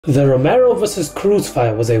The Romero vs Cruz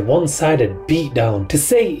fight was a one-sided beatdown. To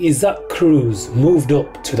say is that Cruz moved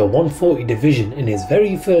up to the 140 division in his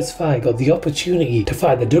very first fight, got the opportunity to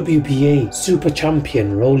fight the WBA super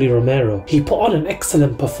champion ROLLY Romero. He put on an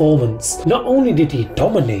excellent performance. Not only did he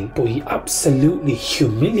dominate, but he absolutely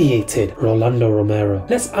humiliated Rolando Romero.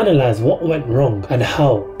 Let's analyze what went wrong and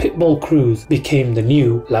how Pitbull Cruz became the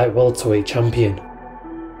new light welterweight champion.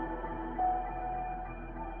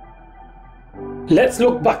 Let's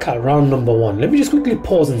look back at round number 1. Let me just quickly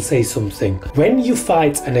pause and say something. When you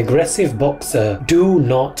fight an aggressive boxer, do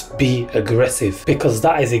not be aggressive, because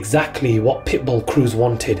that is exactly what Pitbull Cruz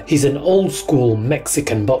wanted. He's an old school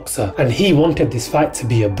Mexican boxer and he wanted this fight to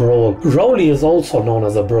be a brawl. ROLLY is also known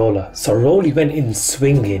as a brawler, so ROLLY went in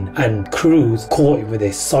swinging and Cruz caught him with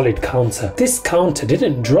a solid counter. This counter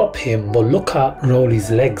didn't drop him, but look at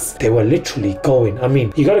ROLLY's legs. They were literally going. I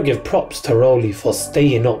mean, you gotta give props to ROLLY for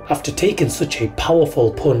staying up after taking such a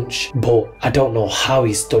powerful punch, but I don't know how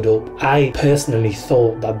he stood up. I personally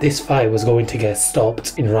thought that this fight was going to get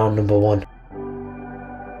stopped in round number 1.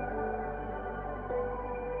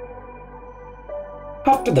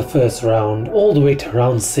 After the first round, all the way to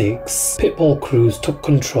round 6, Pitbull Cruz took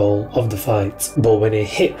control of the fight. But when it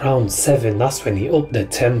hit round 7, that's when he upped the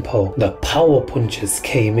tempo. The power punches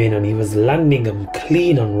came in and he was landing them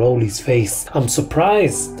clean on ROLLY's face. I'm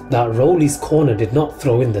surprised that ROLLY's corner did not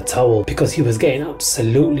throw in the towel, because he was getting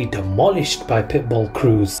absolutely demolished by Pitbull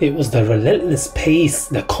Cruz. It was the relentless pace,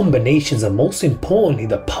 the combinations, and most importantly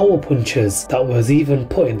the power punches that was even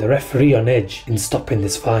putting the referee on edge in stopping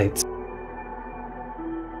this fight.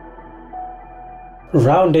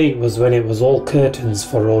 Round 8 was when it was all curtains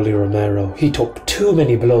for ROLLY Romero. He took too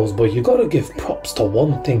many blows, but you gotta give props to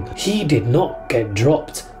one thing. He did not get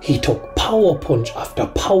dropped. He took power punch after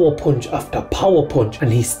power punch after power punch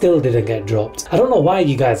and he still didn't get dropped. I don't know why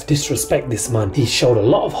you guys disrespect this man. He showed a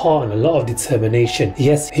lot of heart and a lot of determination.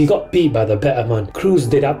 Yes, he got beat by the better man. Cruz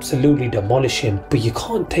did absolutely demolish him, but you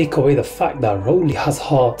can't take away the fact that ROLLY has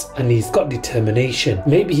heart and he's got determination.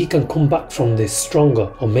 Maybe he can come back from this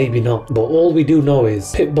stronger, or maybe not. But all we do know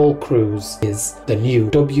is Pitbull Cruz is the new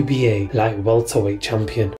WBA light welterweight champion.